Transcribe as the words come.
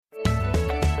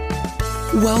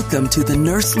Welcome to the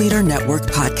Nurse Leader Network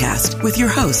podcast with your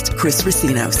host, Chris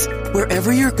Racinos.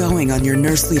 Wherever you're going on your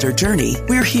nurse leader journey,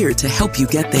 we're here to help you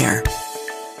get there.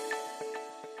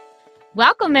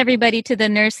 Welcome, everybody, to the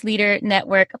Nurse Leader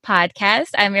Network podcast.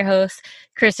 I'm your host,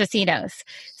 Chris Racinos.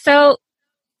 So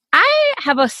I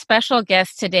have a special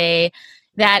guest today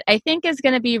that I think is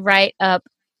going to be right up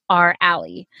our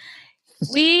alley.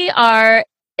 We are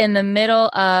in the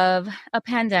middle of a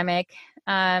pandemic.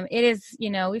 It is,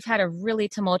 we've had a really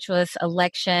tumultuous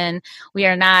election. We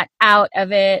are not out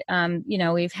of it.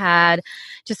 We've had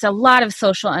just a lot of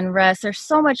social unrest. There's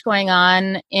so much going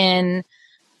on in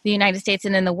the United States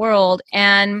and in the world.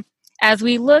 And as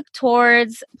we look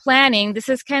towards planning, this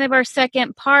is kind of our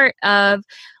second part of,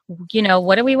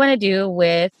 what do we want to do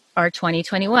with our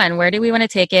 2021? Where do we want to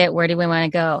take it? Where do we want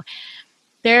to go?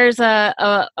 There's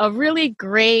a really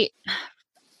great,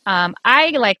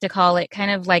 I like to call it kind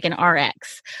of like an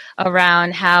RX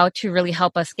around how to really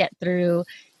help us get through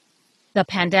the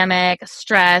pandemic,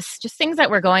 stress, just things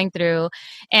that we're going through.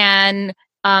 And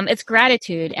it's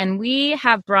gratitude. And we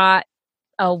have brought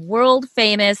a world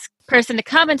famous person to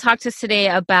come and talk to us today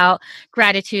about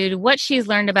gratitude, what she's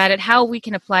learned about it, how we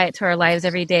can apply it to our lives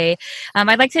every day.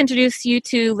 I'd like to introduce you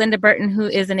to Linda Burton, who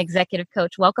is an executive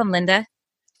coach. Welcome, Linda.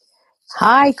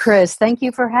 Hi, Chris. Thank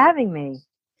you for having me.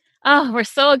 Oh, we're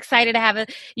so excited to have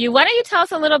you. Why don't you tell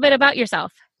us a little bit about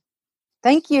yourself?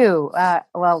 Thank you.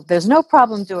 Well, there's no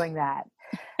problem doing that.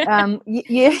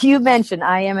 You mentioned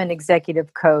I am an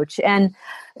executive coach, and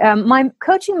my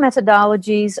coaching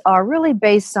methodologies are really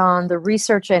based on the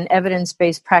research and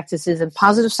evidence-based practices in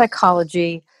positive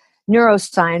psychology,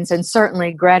 neuroscience, and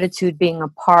certainly gratitude being a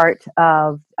part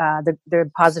of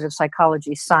the positive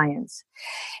psychology science.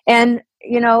 And,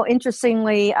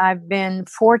 interestingly, I've been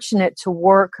fortunate to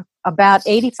work, about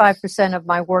 85% of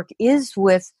my work is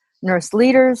with nurse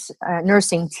leaders,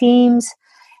 nursing teams.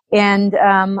 And,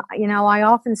 I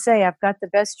often say I've got the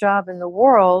best job in the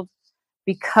world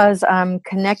because I'm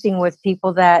connecting with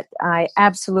people that I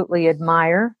absolutely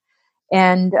admire.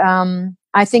 And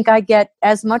I think I get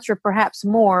as much or perhaps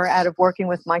more out of working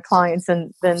with my clients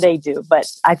than they do. But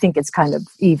I think it's kind of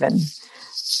even.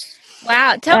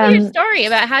 Wow. Tell me your story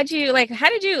about how did you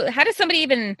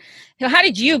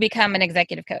become an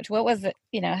executive coach? What was it?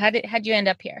 How'd you end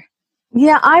up here?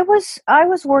 Yeah, I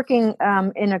was working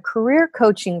in a career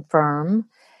coaching firm,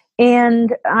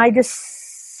 and I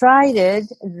decided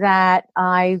that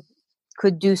I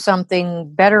could do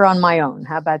something better on my own.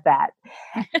 How about that?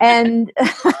 And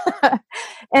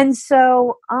and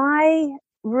so I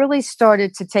really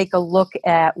started to take a look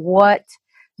at what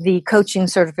the coaching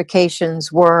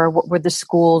certifications were, what were the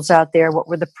schools out there, what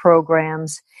were the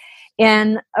programs.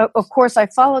 And of course, I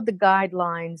followed the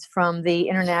guidelines from the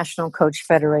International Coach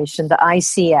Federation, the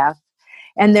ICF,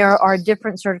 and there are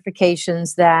different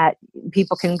certifications that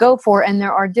people can go for, and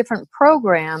there are different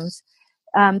programs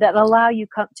that allow you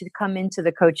to come into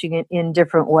the coaching in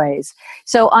different ways.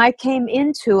 So I came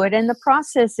into it, and the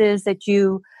process is that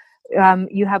you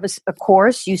have a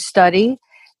course, you study,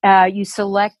 you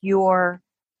select your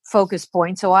focus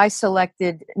point. So I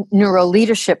selected neuro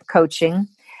leadership coaching,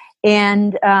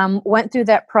 and went through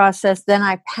that process. Then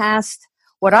I passed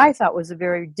what I thought was a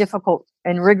very difficult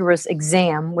and rigorous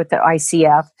exam with the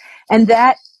ICF. And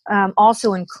that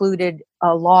also included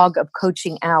a log of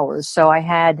coaching hours. So I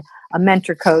had a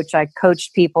mentor coach. I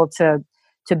coached people to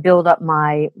build up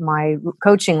my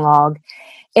coaching log.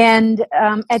 And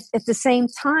at the same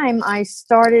time, I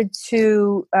started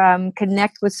to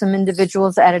connect with some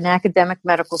individuals at an academic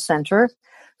medical center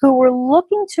who were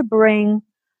looking to bring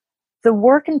the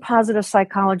work in positive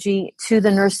psychology to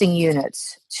the nursing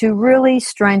units, to really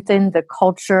strengthen the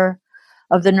culture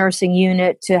of the nursing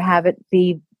unit, to have it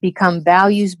become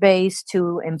values-based,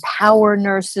 to empower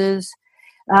nurses,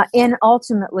 and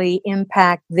ultimately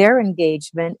impact their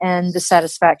engagement and the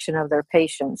satisfaction of their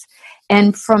patients.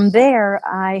 And from there,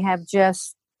 I have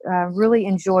just really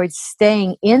enjoyed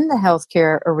staying in the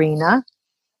healthcare arena.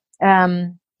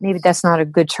 Maybe that's not a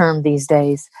good term these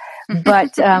days,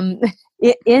 but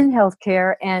in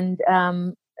healthcare, and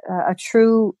a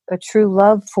true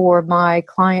love for my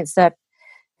clients that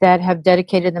have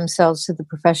dedicated themselves to the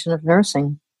profession of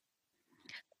nursing.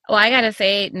 Well, I gotta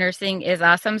say, nursing is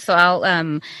awesome. So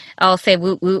I'll say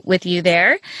woot woot with you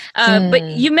there. But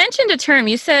you mentioned a term.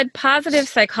 You said positive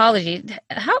psychology.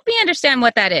 Help me understand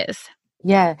what that is.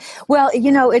 Yeah. Well,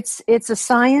 it's a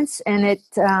science, and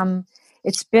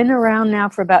it's been around now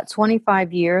for about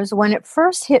 25 years. When it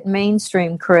first hit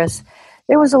mainstream, Chris,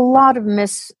 there was a lot of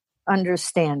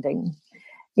misunderstanding.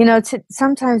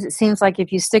 Sometimes it seems like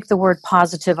if you stick the word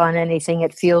positive on anything,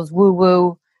 it feels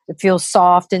woo-woo, it feels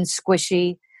soft and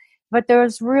squishy. but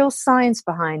there's real science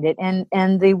behind it,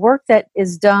 and the work that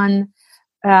is done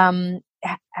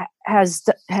has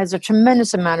a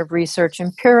tremendous amount of research,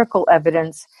 empirical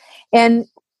evidence, and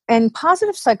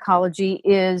positive psychology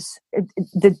is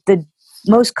the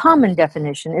most common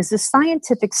definition is the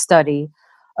scientific study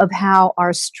of how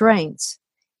our strengths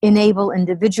enable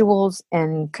individuals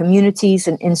and communities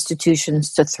and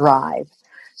institutions to thrive.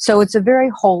 So it's a very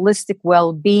holistic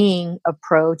well-being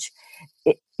approach.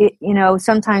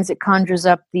 Sometimes it conjures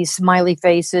up these smiley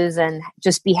faces and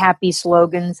just be happy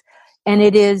slogans, and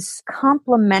it is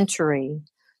complementary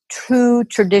to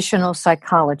traditional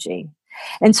psychology.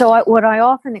 And so what I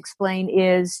often explain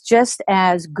is, just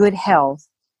as good health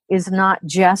is not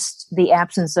just the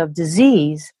absence of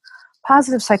disease,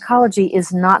 positive psychology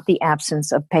is not the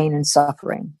absence of pain and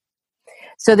suffering.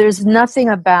 So there's nothing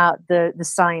about the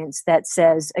science that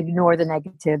says ignore the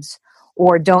negatives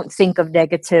or don't think of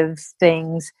negative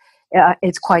things.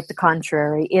 It's quite the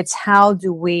contrary. It's how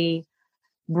do we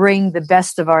bring the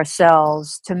best of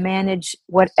ourselves to manage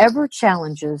whatever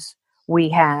challenges we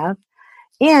have.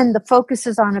 And the focus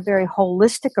is on a very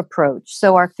holistic approach.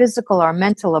 So our physical, our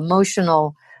mental,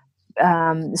 emotional,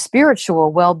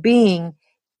 spiritual well-being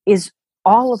is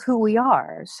all of who we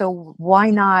are. So why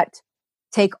not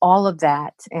take all of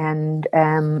that and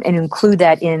include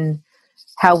that in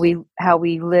how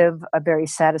we live a very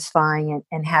satisfying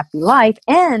and happy life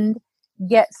and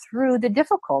get through the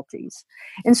difficulties.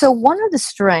 And so one of the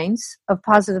strengths of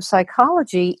positive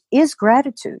psychology is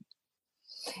gratitude.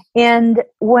 And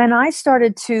when I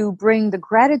started to bring the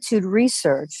gratitude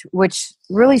research, which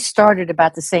really started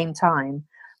about the same time,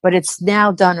 but it's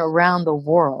now done around the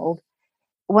world,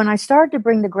 when I started to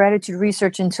bring the gratitude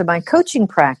research into my coaching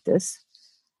practice,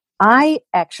 I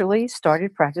actually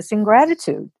started practicing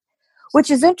gratitude,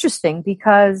 which is interesting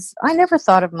because I never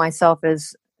thought of myself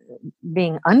as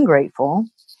being ungrateful.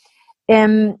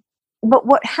 But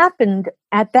what happened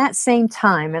at that same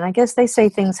time, and I guess they say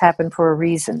things happen for a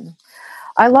reason,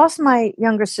 I lost my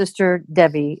younger sister,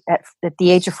 Debbie, at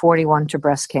the age of 41 to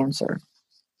breast cancer.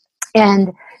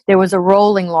 And there was a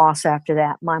rolling loss after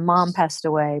that. My mom passed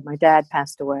away. My dad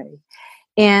passed away.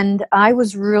 And I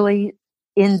was really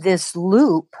in this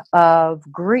loop of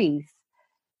grief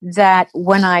that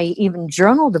when I even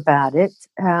journaled about it,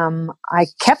 I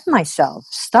kept myself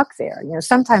stuck there.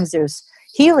 Sometimes there's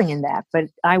healing in that, but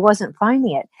I wasn't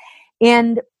finding it.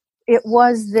 And it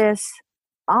was this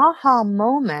aha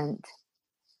moment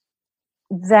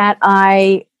that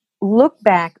I looked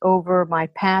back over my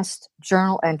past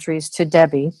journal entries to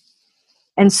Debbie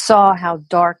and saw how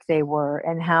dark they were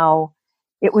and how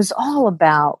it was all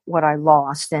about what I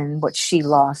lost and what she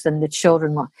lost and the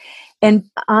children lost. And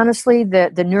honestly,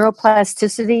 the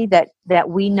neuroplasticity that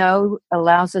we know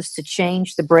allows us to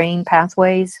change the brain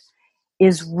pathways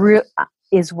is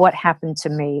what happened to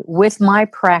me. With my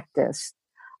practice,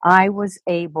 I was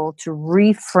able to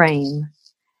reframe.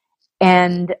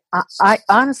 And I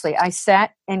honestly, I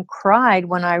sat and cried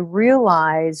when I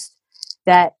realized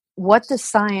that what the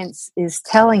science is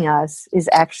telling us is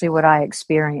actually what I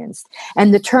experienced.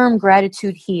 And the term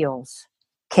gratitude heals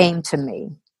came to me.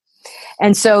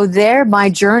 And so there my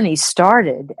journey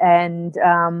started. And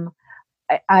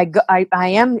I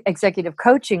am executive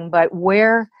coaching, but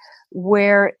where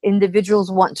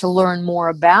individuals want to learn more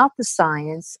about the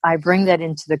science, I bring that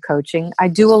into the coaching. I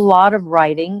do a lot of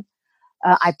writing.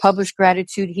 I published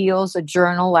Gratitude Heals, a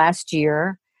journal, last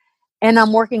year. And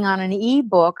I'm working on an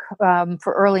ebook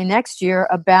for early next year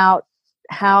about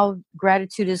how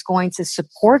gratitude is going to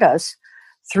support us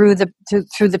through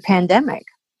the pandemic.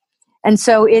 And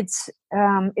so it's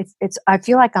I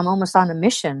feel like I'm almost on a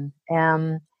mission,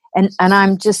 and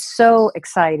I'm just so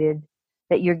excited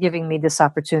that you're giving me this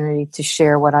opportunity to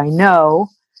share what I know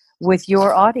with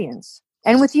your audience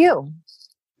and with you.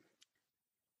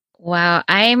 Wow,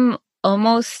 I'm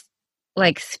almost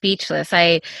like speechless.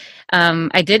 I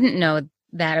didn't know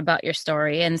that about your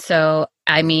story. And so,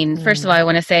 I mean, first of all, I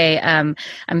want to say, I'm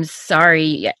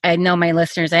sorry. I know my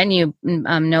listeners and you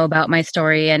know about my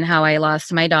story and how I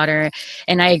lost my daughter.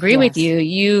 And I agree with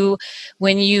you.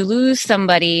 When you lose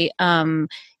somebody,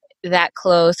 that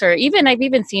close, or even I've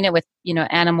even seen it with,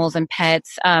 animals and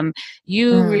pets,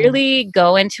 you really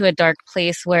go into a dark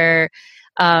place where,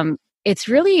 it's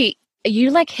really,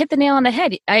 you like hit the nail on the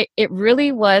head. It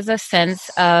really was a sense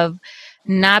of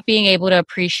not being able to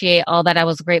appreciate all that I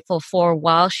was grateful for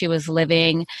while she was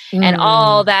living and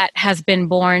all that has been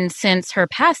born since her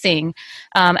passing,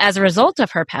 as a result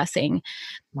of her passing.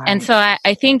 Right. And so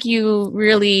I think you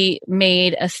really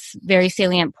made a very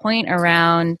salient point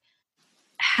around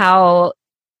how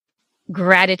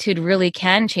gratitude really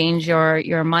can change your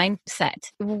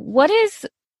mindset. What is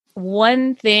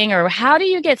one thing, or how do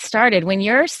you get started when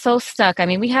you're so stuck? I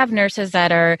mean, we have nurses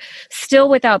that are still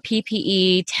without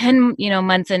PPE 10,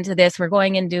 months into this. We're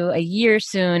going into a year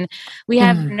soon. We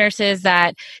have nurses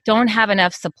that don't have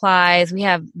enough supplies. We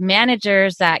have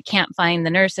managers that can't find the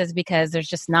nurses because there's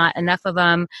just not enough of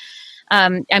them.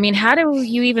 I mean, how do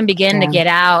you even begin to get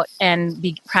out and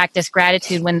practice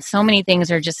gratitude when so many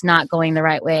things are just not going the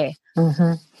right way?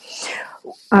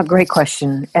 Great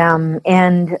question.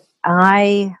 And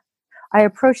I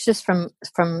approach this from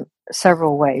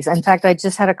several ways. In fact, I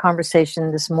just had a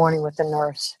conversation this morning with a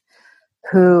nurse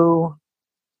who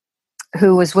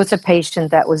was with a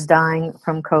patient that was dying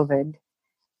from COVID,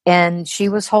 and she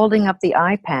was holding up the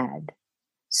iPad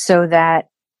so that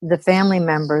the family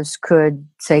members could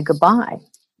say goodbye.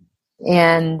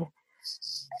 And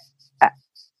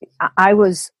I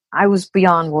was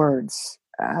beyond words.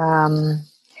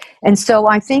 And so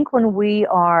I think when we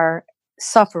are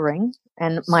suffering,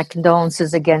 and my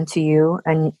condolences again to you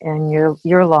and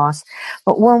your loss,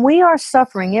 but when we are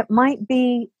suffering, it might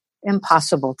be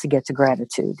impossible to get to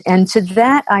gratitude. And to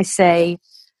that I say,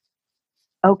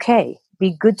 okay,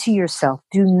 be good to yourself.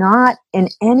 Do not in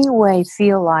any way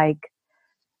feel like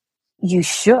you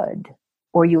should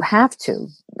or you have to.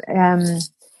 And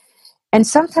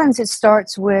sometimes it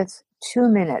starts with 2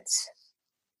 minutes.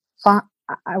 I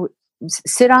would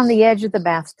sit on the edge of the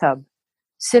bathtub,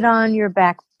 sit on your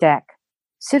back deck,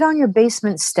 sit on your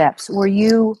basement steps where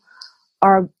you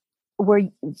are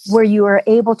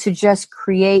able to just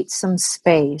create some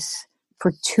space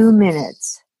for 2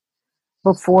 minutes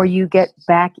before you get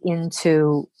back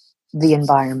into the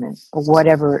environment or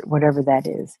whatever that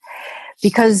is.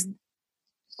 Because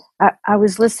I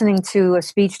was listening to a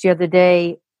speech the other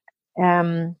day,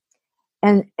 and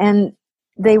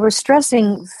they were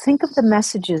stressing, think of the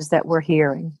messages that we're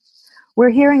hearing.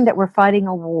 We're hearing that we're fighting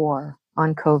a war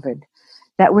on COVID,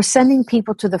 that we're sending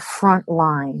people to the front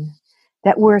line,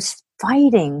 that we're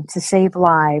fighting to save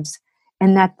lives,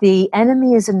 and that the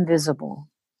enemy is invisible.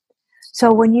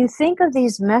 So when you think of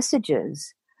these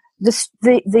messages,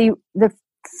 the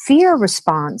fear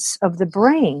response of the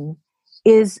brain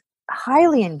is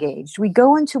highly engaged. We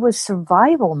go into a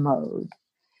survival mode,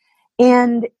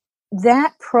 and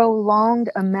that prolonged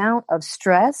amount of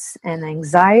stress and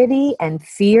anxiety and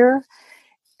fear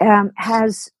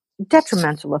has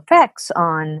detrimental effects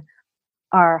on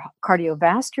our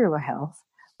cardiovascular health,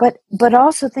 but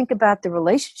also think about the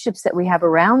relationships that we have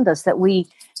around us that we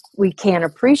can't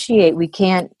appreciate. We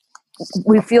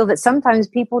feel that sometimes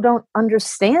people don't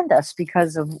understand us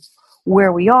because of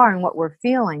where we are and what we're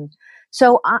feeling.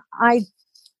 So I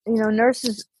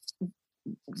nurses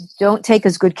don't take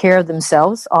as good care of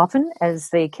themselves often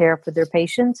as they care for their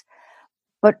patients,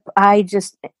 but I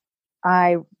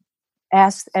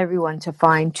ask everyone to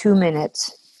find 2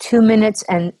 minutes,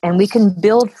 and we can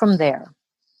build from there.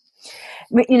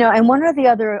 And one of the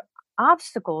other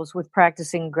obstacles with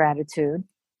practicing gratitude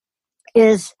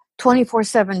is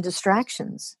 24/7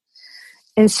 distractions.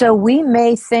 And so we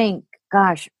may think,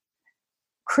 gosh,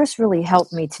 Chris really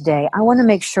helped me today. I want to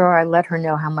make sure I let her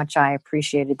know how much I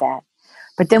appreciated that.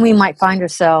 But then we might find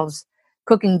ourselves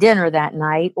cooking dinner that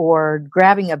night or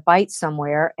grabbing a bite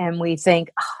somewhere, and we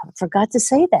think, I forgot to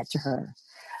say that to her.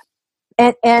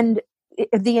 And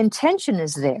the intention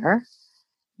is there,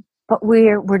 but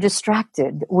we're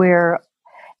distracted.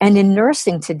 And in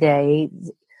nursing today,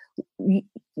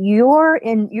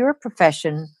 your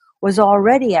profession was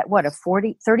already at what, a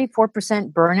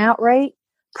 34% burnout rate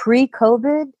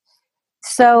pre-COVID.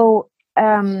 So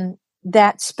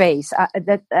that space,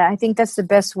 I think that's the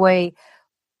best way.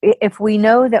 If we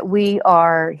know that we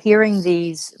are hearing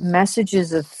these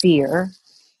messages of fear,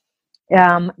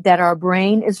 that our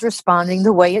brain is responding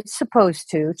the way it's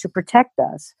supposed to protect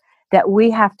us, that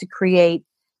we have to create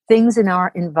things in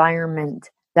our environment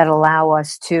that allow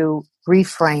us to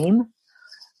reframe,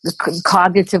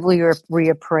 cognitively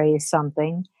reappraise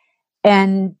something,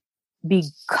 and be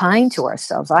kind to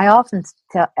ourselves. I often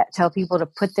tell people to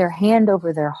put their hand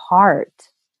over their heart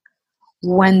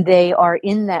when they are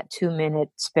in that 2-minute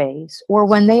space, or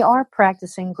when they are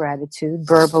practicing gratitude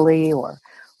verbally or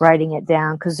writing it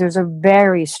down, because there's a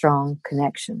very strong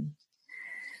connection.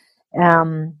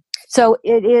 So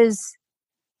it is,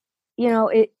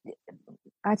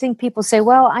 I think people say,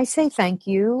 well, I say thank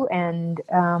you, and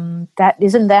that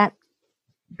isn't that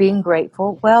being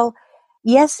grateful. Well,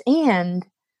 yes, and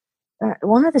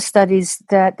one of the studies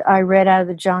that I read out of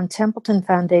the John Templeton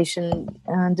Foundation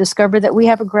discovered that we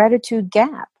have a gratitude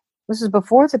gap. This is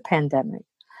before the pandemic.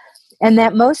 And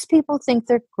that most people think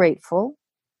they're grateful,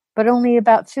 but only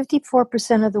about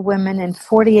 54% of the women and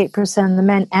 48% of the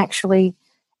men actually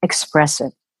express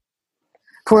it.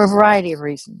 for a variety of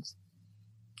reasons.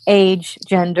 Age,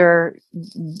 gender,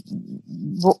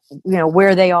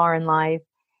 where they are in life.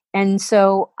 And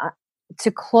so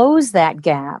to close that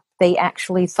gap, they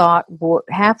actually thought,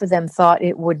 half of them thought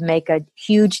it would make a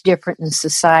huge difference in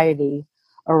society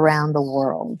around the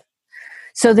world.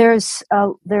 So there's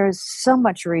so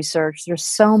much research, there's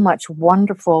so much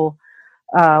wonderful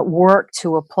work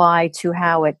to apply to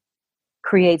how it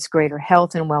creates greater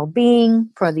health and well-being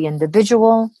for the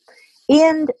individual.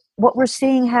 And what we're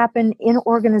seeing happen in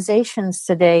organizations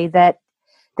today that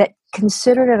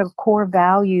consider it a core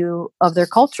value of their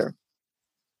culture.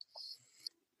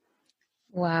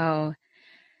 Wow.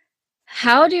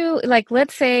 How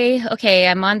let's say, okay,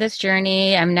 I'm on this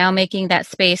journey. I'm now making that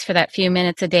space for that few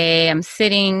minutes a day. I'm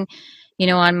sitting,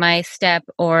 on my step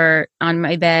or on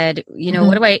my bed. Mm-hmm.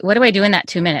 What do I do in that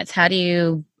 2 minutes? What do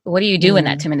you do in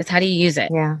that 2 minutes? How do you use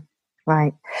it? Yeah,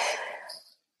 right.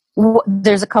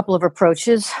 There's a couple of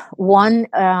approaches. One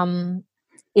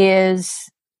is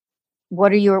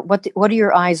what are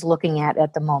your eyes looking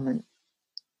at the moment?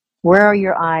 Where are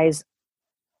your eyes?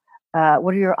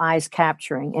 What are your eyes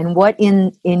capturing? And what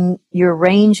in your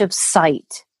range of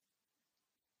sight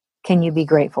can you be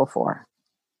grateful for?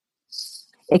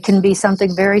 It can be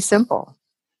something very simple,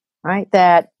 right?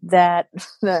 That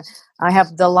I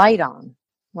have the light on,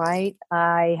 right?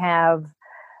 I have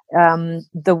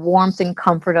the warmth and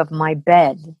comfort of my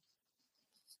bed.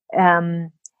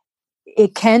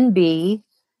 It can be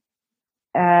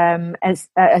as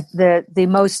the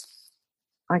most,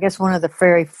 I guess, one of the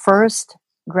very first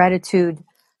gratitude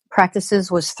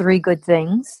practices was 3 good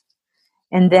things.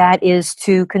 And that is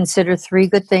to consider 3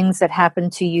 good things that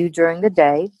happened to you during the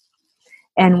day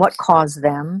and what caused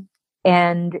them.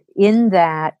 And in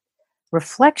that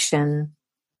reflection,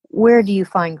 where do you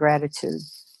find gratitude?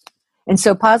 And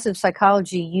so positive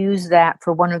psychology used that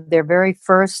for one of their very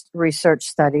first research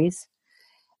studies.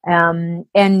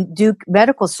 And Duke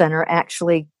Medical Center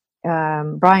actually,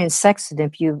 Brian Sexton,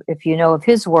 if you know of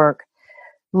his work,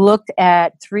 looked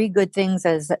at 3 good things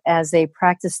as a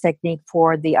practice technique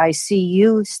for the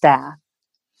ICU staff.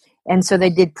 And so they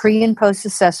did pre and post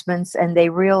assessments, and they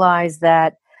realized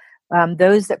that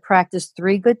those that practiced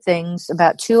 3 good things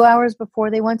about 2 hours before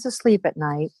they went to sleep at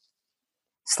night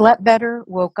slept better,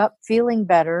 woke up feeling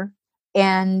better,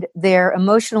 and their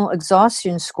emotional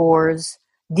exhaustion scores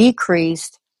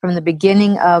decreased from the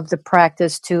beginning of the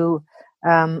practice to,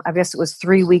 I guess it was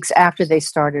 3 weeks after they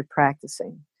started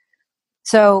practicing.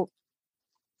 So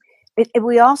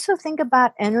we also think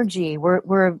about energy.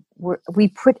 We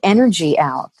put energy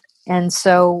out. And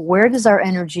so where does our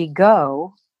energy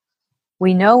go?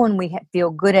 We know when we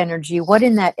feel good energy, what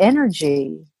in that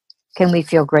energy can we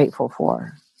feel grateful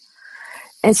for?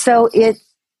 And so it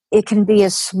can be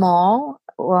as small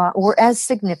or as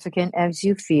significant as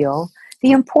you feel.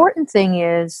 The important thing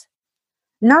is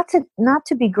not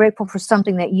to be grateful for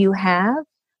something that you have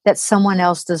that someone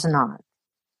else does not.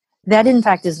 That, in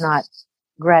fact, is not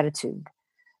gratitude.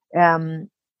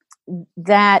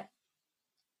 That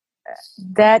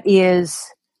is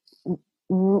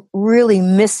really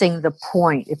missing the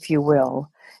point, if you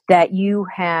will, that you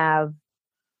have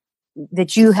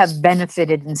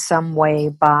benefited in some way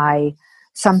by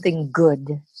something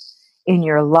good in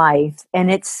your life. And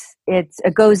it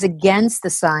goes against the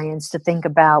science to think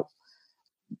about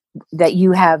that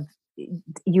you have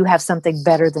something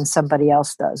better than somebody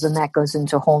else does, and that goes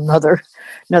into a whole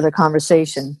another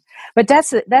conversation. But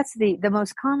that's the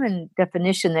most common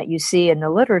definition that you see in the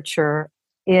literature,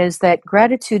 is that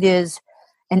gratitude is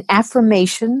an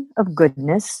affirmation of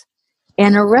goodness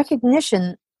and a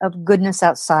recognition of goodness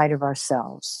outside of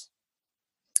ourselves.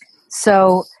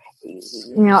 So,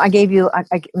 I gave you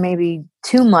maybe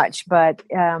too much, but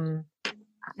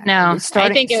no, I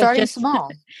think it was just small.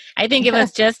 I think it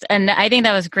was just, and I think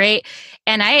that was great.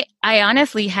 And I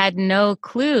honestly had no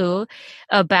clue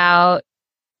about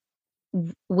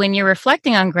when you're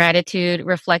reflecting on gratitude,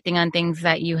 reflecting on things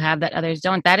that you have that others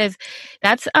don't. That's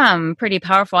pretty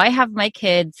powerful. I have my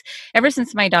kids ever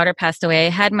since my daughter passed away. I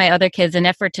had my other kids an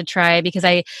effort to try, because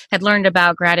I had learned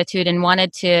about gratitude and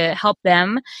wanted to help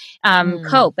them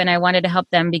cope, and I wanted to help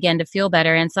them begin to feel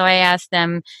better. And so I asked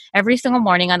them every single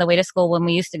morning on the way to school, when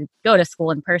we used to go to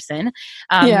school in person,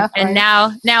 and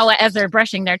now as they're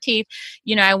brushing their teeth,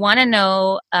 I want to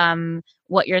know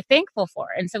what you're thankful for.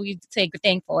 And so we say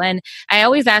thankful. And I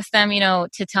always ask them,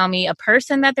 to tell me a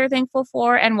person that they're thankful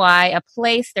for and why, a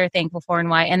place they're thankful for and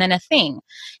why, and then a thing.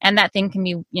 And that thing can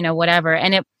be, whatever.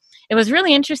 And it was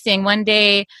really interesting. One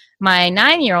day, my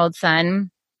 9-year-old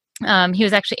son, he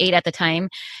was actually 8 at the time,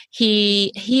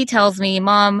 he tells me,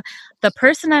 Mom, the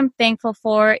person I'm thankful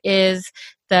for is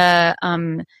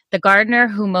the gardener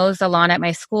who mows the lawn at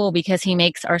my school, because he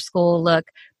makes our school look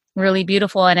really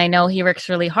beautiful, and I know he works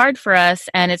really hard for us,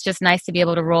 and it's just nice to be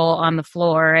able to roll on the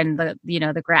floor and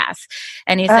the grass.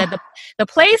 And he said the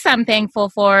place I'm thankful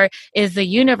for is the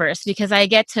universe, because I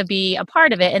get to be a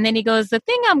part of it. And then he goes, the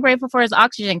thing I'm grateful for is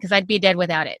oxygen, because I'd be dead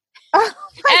without it.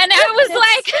 And I was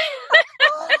like,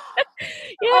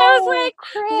 I was like,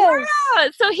 Chris. wow.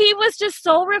 So he was just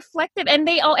so reflective, and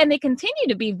they continue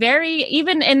to be very,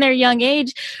 even in their young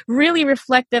age, really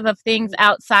reflective of things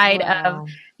outside of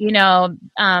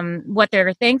what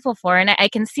they're thankful for. And I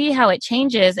can see how it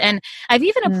changes. And I've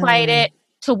even applied it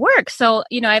to work. So,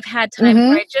 I've had times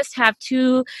where I just have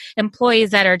two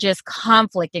employees that are just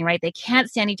conflicting, right? They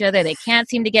can't stand each other. They can't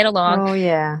seem to get along. Oh,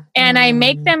 yeah. And I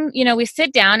make them, we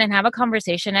sit down and have a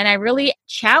conversation, and I really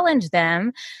challenge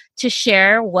them to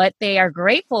share what they are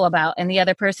grateful about in the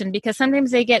other person, because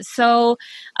sometimes they get so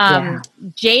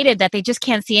jaded that they just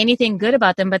can't see anything good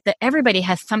about them, but everybody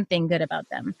has something good about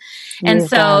them. And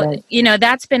so,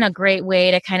 that's been a great way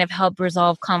to kind of help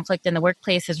resolve conflict in the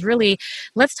workplace, is really,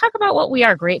 let's talk about what we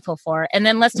are grateful for. And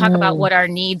then let's talk about what our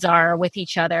needs are with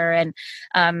each other. And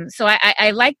so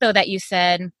I like, though, that you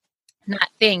said not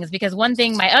things, because one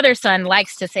thing my other son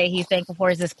likes to say he's thankful for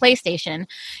is his PlayStation.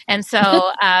 And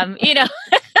so,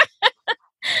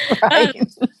 Right.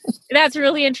 That's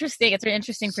really interesting. It's an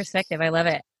interesting perspective. I love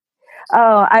it.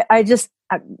 Oh, I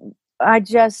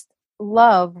just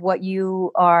love what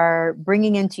you are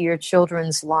bringing into your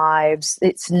children's lives.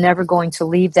 It's never going to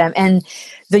leave them. And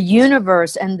the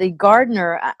universe and the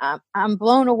gardener, I'm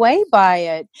blown away by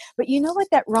it. But you know what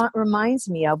that reminds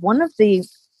me of? One of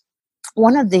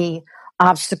the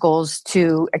obstacles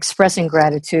to expressing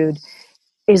gratitude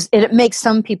is it makes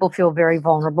some people feel very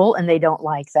vulnerable, and they don't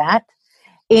like that.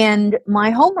 And my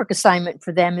homework assignment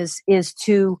for them is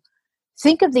to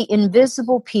think of the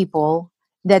invisible people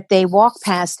that they walk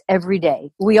past every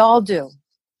day. We all do.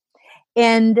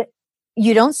 And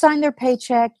you don't sign their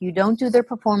paycheck, you don't do their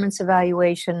performance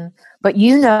evaluation, but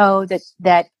you know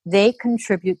that they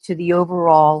contribute to the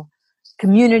overall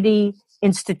community,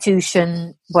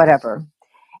 institution, whatever.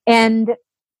 And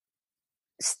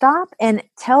stop and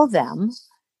tell them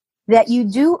that you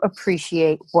do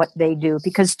appreciate what they do,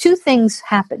 because two things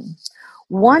happen.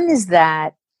 One is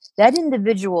that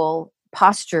individual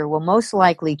posture will most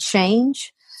likely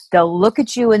change. They'll look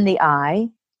at you in the eye,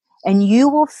 and you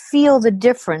will feel the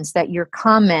difference that your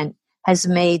comment has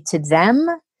made to them,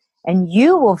 and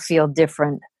you will feel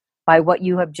different by what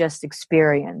you have just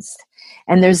experienced.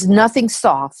 And there's nothing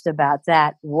soft about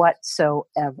that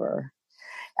whatsoever.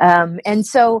 And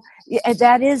so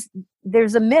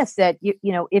there's a myth that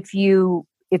if you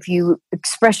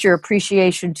express your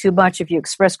appreciation too much, if you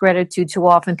express gratitude too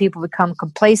often, people become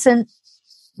complacent.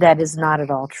 That is not at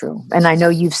all true. And I know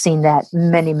you've seen that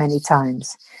many, many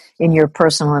times in your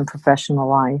personal and professional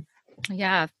life.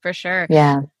 Yeah, for sure.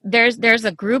 Yeah. There's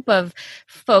a group of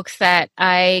folks that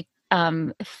I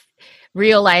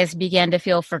realized began to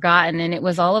feel forgotten, and it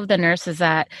was all of the nurses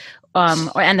that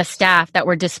and the staff that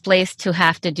were displaced to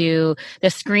have to do the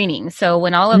screening. So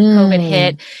when all of COVID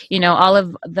hit, all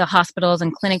of the hospitals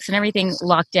and clinics and everything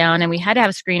locked down, and we had to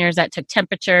have screeners that took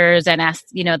temperatures and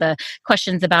asked, the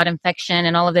questions about infection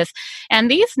and all of this.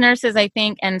 And these nurses, I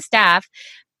think, and staff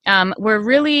were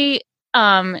really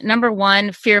number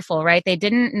one, fearful, right? They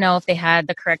didn't know if they had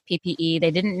the correct PPE.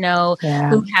 They didn't know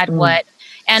who had what.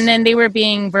 And then they were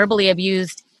being verbally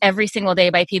abused every single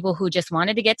day by people who just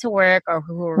wanted to get to work, or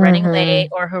who were running late,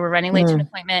 or who were running late to an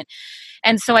appointment.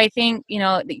 And so I think,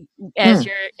 as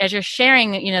you're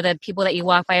sharing, the people that you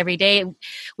walk by every day,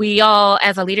 we all,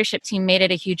 as a leadership team, made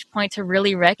it a huge point to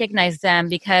really recognize them,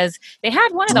 because they had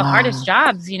one of the hardest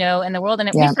jobs, in the world. And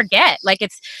we forget, like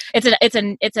it's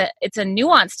a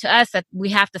nuance to us that we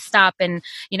have to stop and,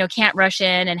 can't rush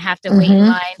in and have to wait in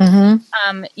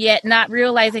line. Yet not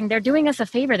realizing they're doing us a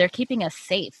favor. They're keeping us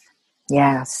safe.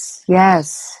 Yes.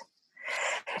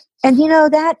 And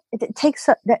that it takes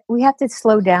that we have to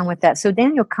slow down with that. So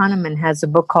Daniel Kahneman has a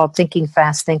book called Thinking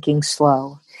Fast, Thinking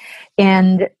Slow.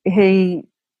 And he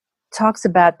talks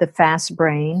about the fast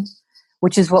brain,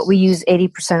 which is what we use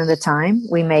 80% of the time.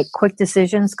 We make quick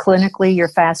decisions. Clinically, your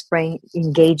fast brain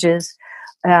engages.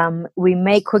 We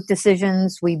make quick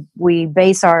decisions. We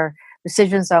base our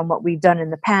decisions on what we've done in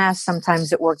the past.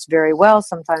 Sometimes it works very well,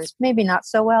 sometimes maybe not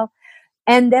so well.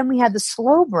 And then we have the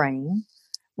slow brain,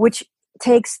 which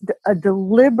takes a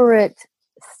deliberate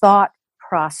thought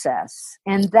process.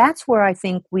 And that's where I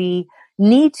think we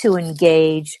need to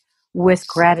engage with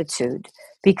gratitude,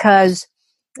 because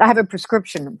I have a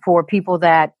prescription for people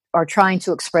that are trying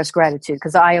to express gratitude,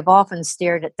 because I have often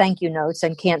stared at thank you notes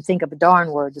and can't think of a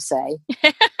darn word to say.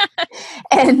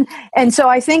 and so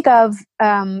I think of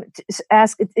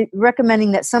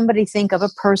recommending that somebody think of a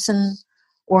person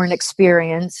or an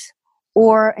experience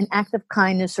or an act of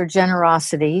kindness or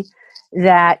generosity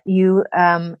that you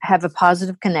have a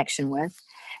positive connection with,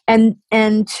 and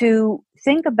to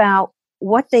think about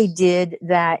what they did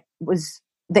that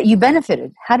you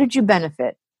benefited. How did you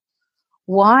benefit?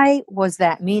 Why was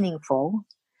that meaningful?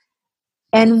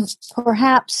 And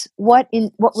perhaps what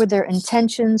were their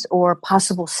intentions or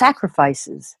possible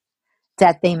sacrifices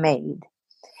that they made?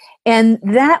 And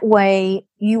that way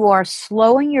you are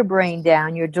slowing your brain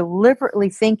down. You're deliberately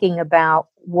thinking about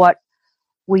what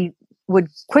we would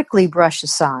quickly brush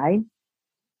aside.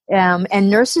 And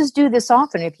nurses do this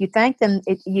often. If you thank them,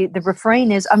 the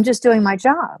refrain is, I'm just doing my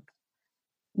job.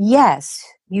 Yes,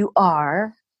 you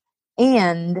are.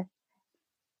 And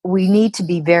we need to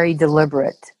be very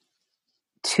deliberate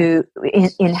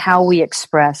in how we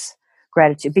express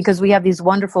gratitude, because we have these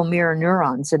wonderful mirror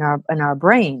neurons in our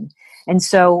brain. And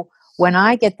so when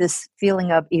I get this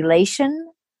feeling of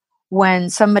elation when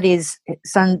somebody's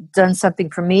done something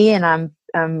for me and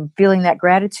I'm feeling that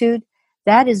gratitude,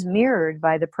 that is mirrored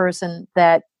by the person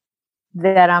that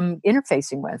I'm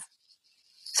interfacing with.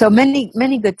 So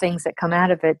many good things that come out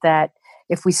of it, that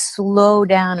if we slow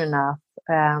down enough,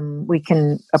 we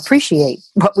can appreciate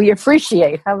what we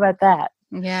appreciate. How about that?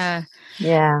 Yeah.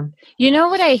 Yeah. You know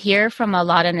what I hear from a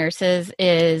lot of nurses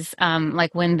is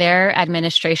like when their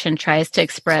administration tries to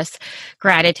express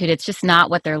gratitude, it's just not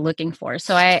what they're looking for.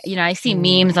 So I see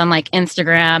memes on like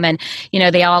Instagram, and,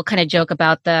 they all kind of joke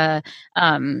about the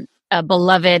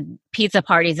beloved pizza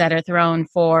parties that are thrown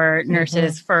for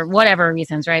nurses for whatever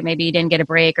reasons, right? Maybe you didn't get a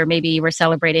break, or maybe you were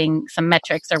celebrating some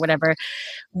metrics or whatever.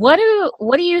 What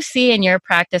do you see in your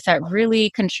practice that really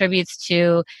contributes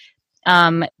to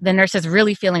the nurses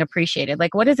really feeling appreciated?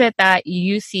 Like, what is it that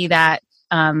you see that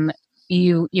they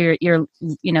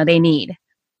need?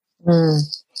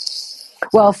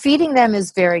 Well, feeding them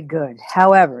is very good.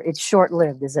 However, it's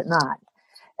short-lived, is it not?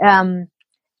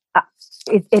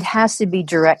 It has to be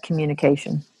direct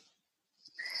communication.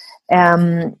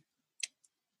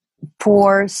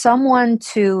 For someone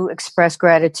to express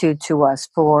gratitude to us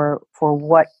for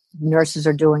what nurses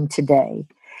are doing today,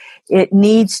 it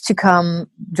needs to come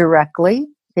directly.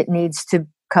 It needs to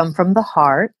come from the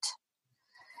heart.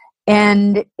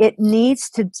 And it needs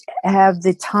to have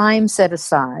the time set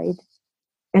aside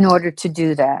in order to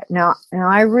do that. Now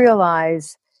I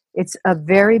realize it's a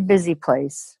very busy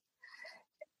place.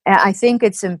 And I think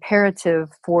it's imperative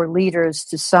for leaders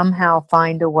to somehow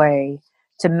find a way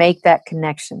to make that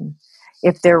connection.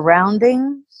 If they're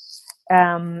rounding,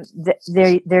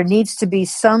 there needs to be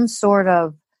some sort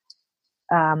of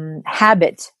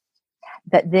habit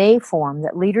that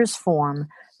leaders form,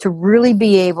 to really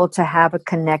be able to have a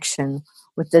connection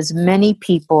with as many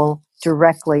people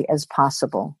directly as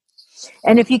possible.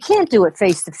 And if you can't do it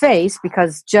face to face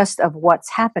because just of what's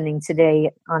happening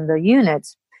today on the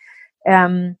units,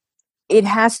 it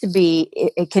has to be,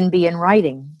 it can be in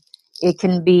writing. It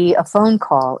can be a phone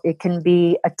call. It can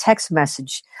be a text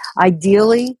message.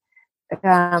 Ideally,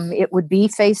 it would be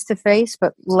face to face,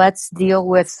 but let's deal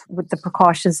with the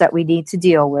precautions that we need to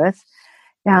deal with.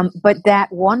 But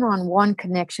that one-on-one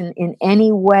connection in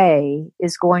any way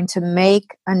is going to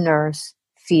make a nurse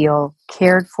feel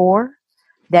cared for,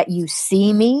 that you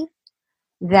see me,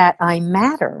 that I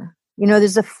matter.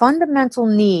 There's a fundamental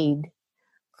need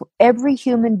for every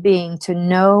human being to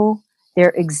know their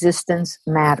existence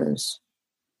matters.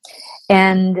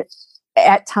 And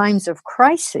at times of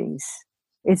crises,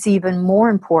 it's even more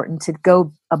important to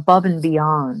go above and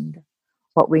beyond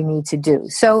what we need to do.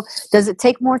 So does it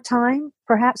take more time,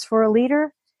 perhaps, for a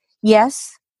leader?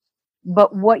 Yes.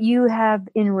 But what you have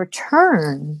in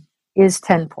return is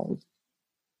tenfold.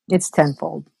 It's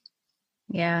tenfold.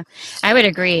 Yeah, I would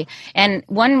agree. And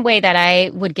one way that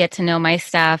I would get to know my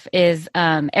staff is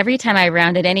every time I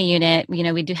rounded any unit,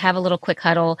 we do have a little quick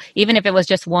huddle, even if it was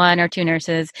just one or two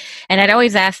nurses. And I'd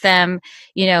always ask them,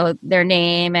 their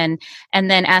name and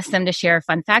then ask them to share a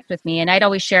fun fact with me. And I'd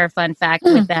always share a fun fact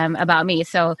with them about me.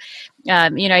 So,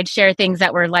 I'd share things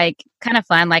that were like kind of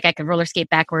fun, like I could roller skate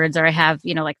backwards, or I have,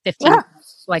 like 15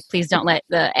 like, please don't let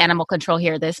the animal control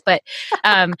hear this. But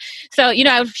so,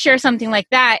 I would share something like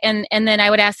that. And then I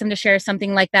would ask them to share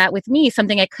something like that with me,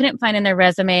 something I couldn't find in their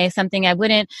resume, something I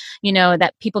wouldn't,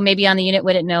 that people maybe on the unit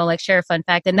wouldn't know, like share a fun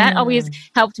fact. And that always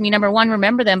helped me, number one,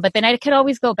 remember them. But then I could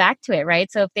always go back to it,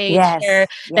 right? So if they share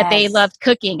that they loved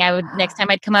cooking, I would, next time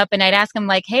I'd come up and I'd ask them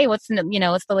like, hey, what's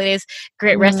the latest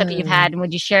great recipe you've had? And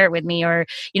would you share it with me? Or,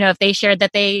 if they shared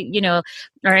that they,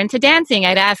 are into dancing,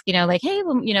 I'd ask, like, hey,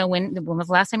 when was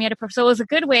the last time you had a So it was a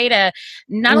good way to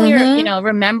not only,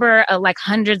 remember like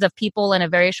hundreds of people in a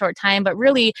very short time, but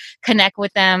really connect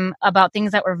with them about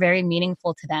things that were very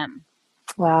meaningful to them.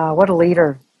 Wow, what a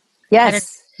leader.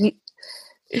 Yes. You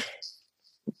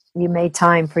made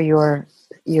time for your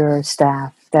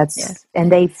staff.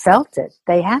 And they felt it.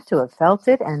 They had to have felt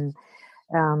it. And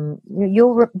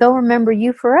they'll remember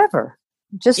you forever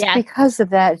just because of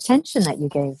that attention that you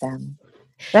gave them.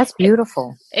 That's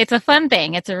beautiful. It's a fun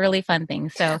thing. It's a really fun thing.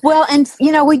 So, well, and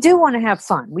we do want to have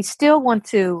fun. We still want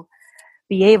to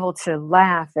be able to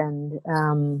laugh and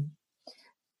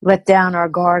let down our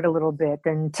guard a little bit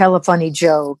and tell a funny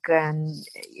joke. And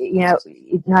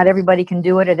not everybody can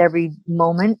do it at every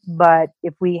moment, but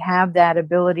if we have that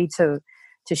ability to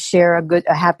share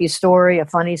a happy story, a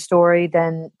funny story,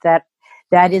 then that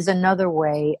is another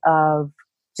way of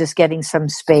just getting some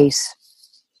space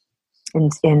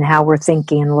in how we're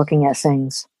thinking and looking at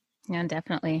things. Yeah,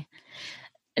 definitely.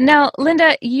 Now,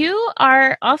 Linda, you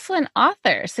are also an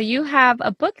author. So you have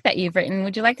a book that you've written.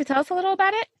 Would you like to tell us a little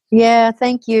about it? Yeah,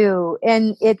 thank you.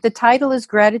 And the title is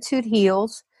Gratitude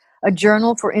Heals, a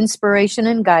journal for inspiration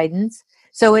and guidance.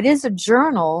 So it is a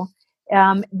journal,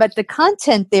 but the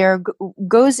content there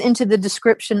goes into the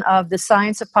description of the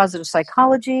science of positive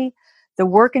psychology, the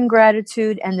work in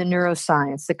gratitude, and the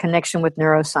neuroscience, the connection with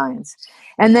neuroscience.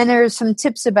 And then there are some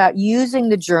tips about using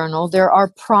the journal. There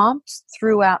are prompts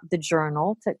throughout the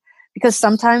journal because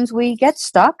sometimes we get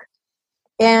stuck.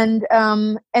 And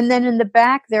then in the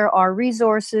back, there are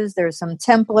resources. There's some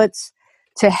templates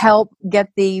to help get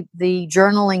the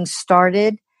journaling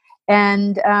started.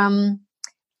 And,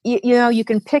 you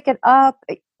can pick it up.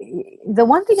 The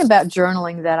one thing about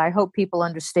journaling that I hope people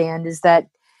understand is that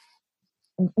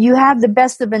you have the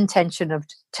best of intentions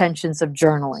of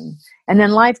journaling. And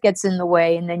then life gets in the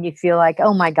way, and then you feel like,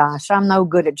 oh my gosh, I'm no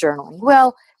good at journaling.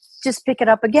 Well, just pick it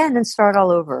up again and start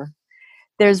all over.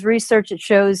 There's research that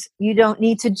shows you don't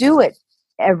need to do it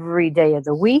every day of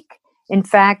the week. In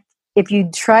fact, if you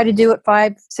try to do it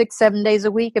 5, 6, 7 days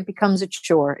a week, it becomes a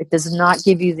chore. It does not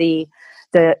give you the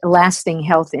lasting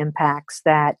health impacts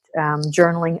that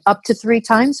journaling up to 3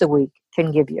 times a week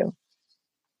can give you.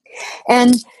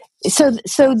 And so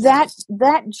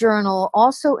that journal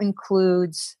also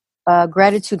includes a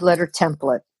gratitude letter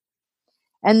template.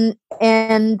 And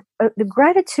the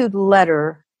gratitude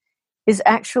letter is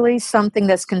actually something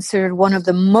that's considered one of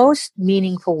the most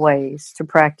meaningful ways to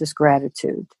practice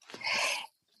gratitude.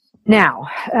 Now,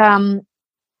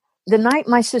 the night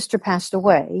my sister passed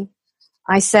away,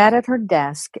 I sat at her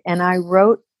desk and I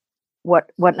wrote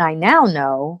what I now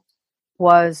know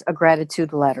was a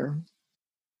gratitude letter.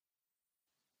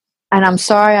 And I'm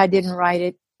sorry I didn't write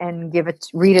it and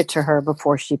read it to her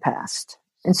before she passed.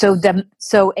 And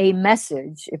so a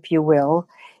message, if you will,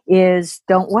 is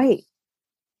don't wait.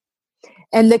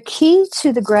 And the key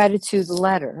to the gratitude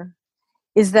letter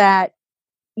is that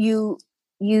you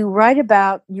write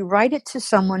it to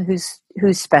someone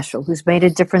who's special, who's made a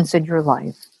difference in your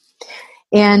life.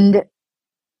 And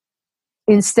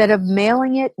instead of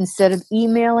mailing it, instead of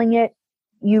emailing it,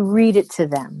 you read it to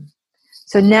them.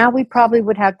 So now we probably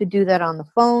would have to do that on the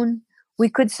phone. We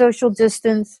could social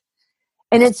distance.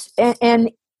 And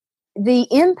the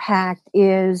impact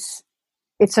is,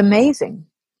 it's amazing,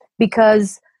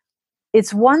 because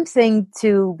it's one thing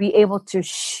to be able to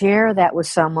share that with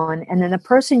someone, and then the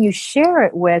person you share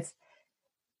it with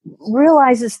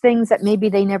realizes things that maybe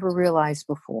they never realized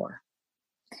before.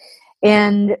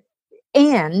 And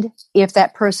if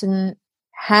that person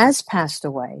has passed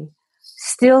away,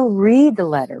 still read the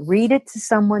letter. Read it to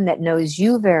someone that knows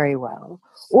you very well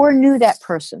or knew that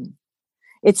person.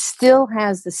 It still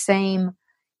has the same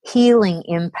healing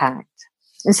impact.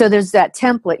 And so there's that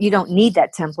template. You don't need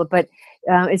that template, but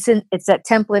it's that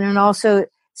template, and also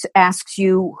asks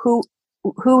you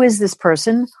who is this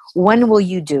person, when will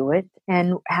you do it,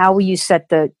 and how will you set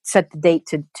the date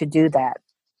to do that.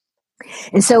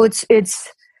 And so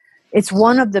it's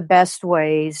one of the best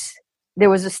ways.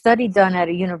 There was a study done at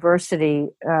a university,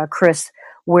 Chris,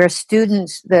 where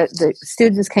the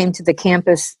students came to the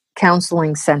campus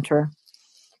counseling center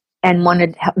and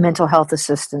wanted mental health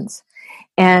assistance.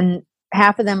 And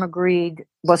half of them agreed.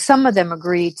 Well, some of them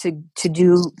agreed to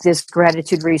do this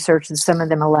gratitude research, and some of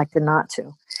them elected not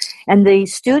to. And the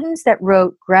students that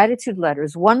wrote gratitude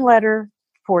letters, one letter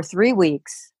for 3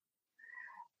 weeks,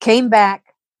 came back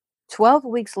 12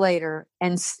 weeks later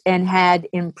and had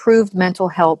improved mental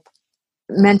health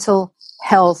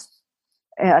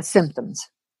symptoms.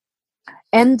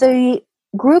 And the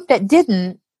group that did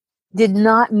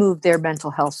not move their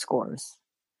mental health scores.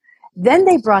 Then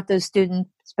they brought those students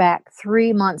back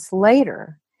 3 months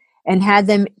later and had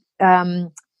them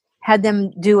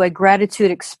do a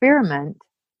gratitude experiment.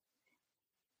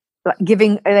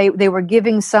 They were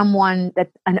giving someone,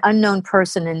 an unknown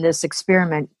person in this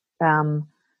experiment,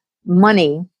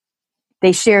 money.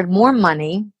 They shared more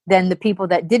money than the people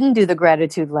that didn't do the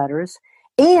gratitude letters,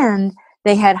 and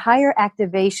they had higher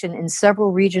activation in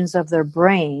several regions of their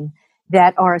brain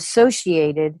that are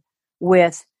associated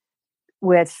with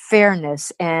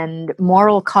fairness and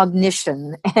moral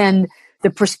cognition and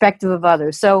the perspective of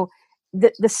others. So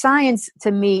the science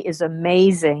to me is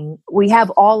amazing. We have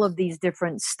all of these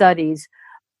different studies,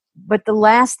 but the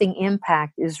lasting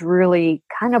impact is really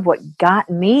kind of what got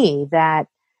me, that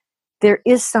there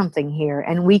is something here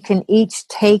and we can each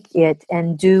take it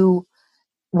and do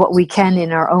what we can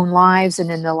in our own lives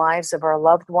and in the lives of our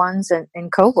loved ones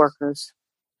and coworkers.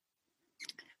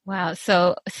 Wow.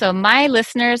 So my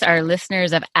listeners are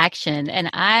listeners of action, and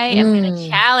I am going to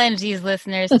challenge these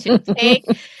listeners to take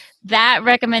that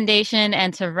recommendation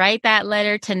and to write that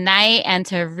letter tonight and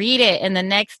to read it in the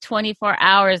next 24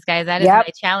 hours, guys. That is my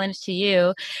challenge to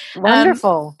you.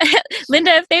 Wonderful.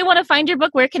 Linda, if they want to find your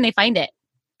book, where can they find it?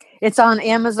 It's on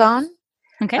Amazon.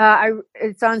 Okay.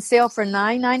 It's on sale for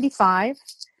 $9.95.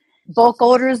 Bulk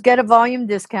orders get a volume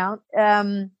discount.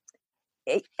 I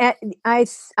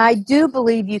do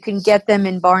believe you can get them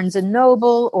in Barnes &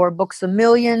 Noble or Books A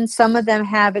Million. Some of them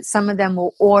have it. Some of them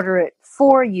will order it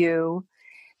for you.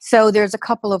 So there's a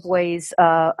couple of ways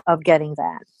of getting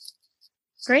that.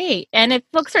 Great. And if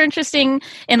folks are interested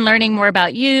in learning more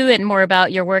about you and more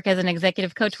about your work as an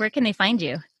executive coach, where can they find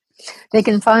you? They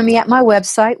can find me at my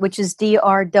website, which is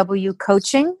DRW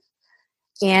Coaching.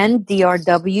 And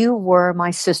DRW were my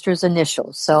sister's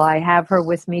initials. So I have her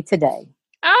with me today.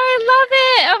 Oh, I love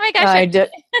it. Oh my gosh. I do.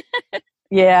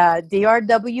 Yeah,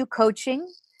 DRW Coaching.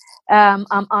 I'm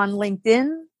on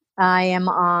LinkedIn. I am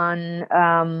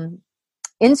on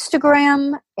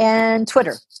Instagram and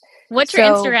Twitter. What's your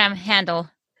Instagram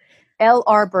handle?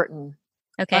 LR Burton.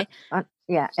 Okay.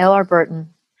 Yeah, LR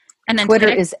Burton. And then Twitter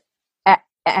is at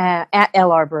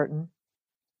LR Burton.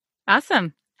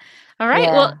 Awesome. All right.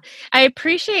 Yeah. Well, I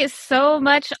appreciate so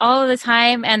much all of the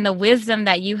time and the wisdom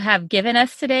that you have given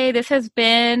us today. This has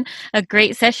been a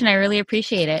great session. I really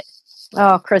appreciate it.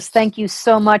 Oh, Chris, thank you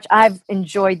so much. I've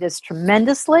enjoyed this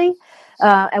tremendously.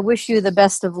 I wish you the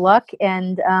best of luck,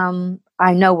 and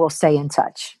I know we'll stay in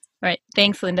touch. All right.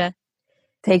 Thanks, Linda.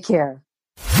 Take care.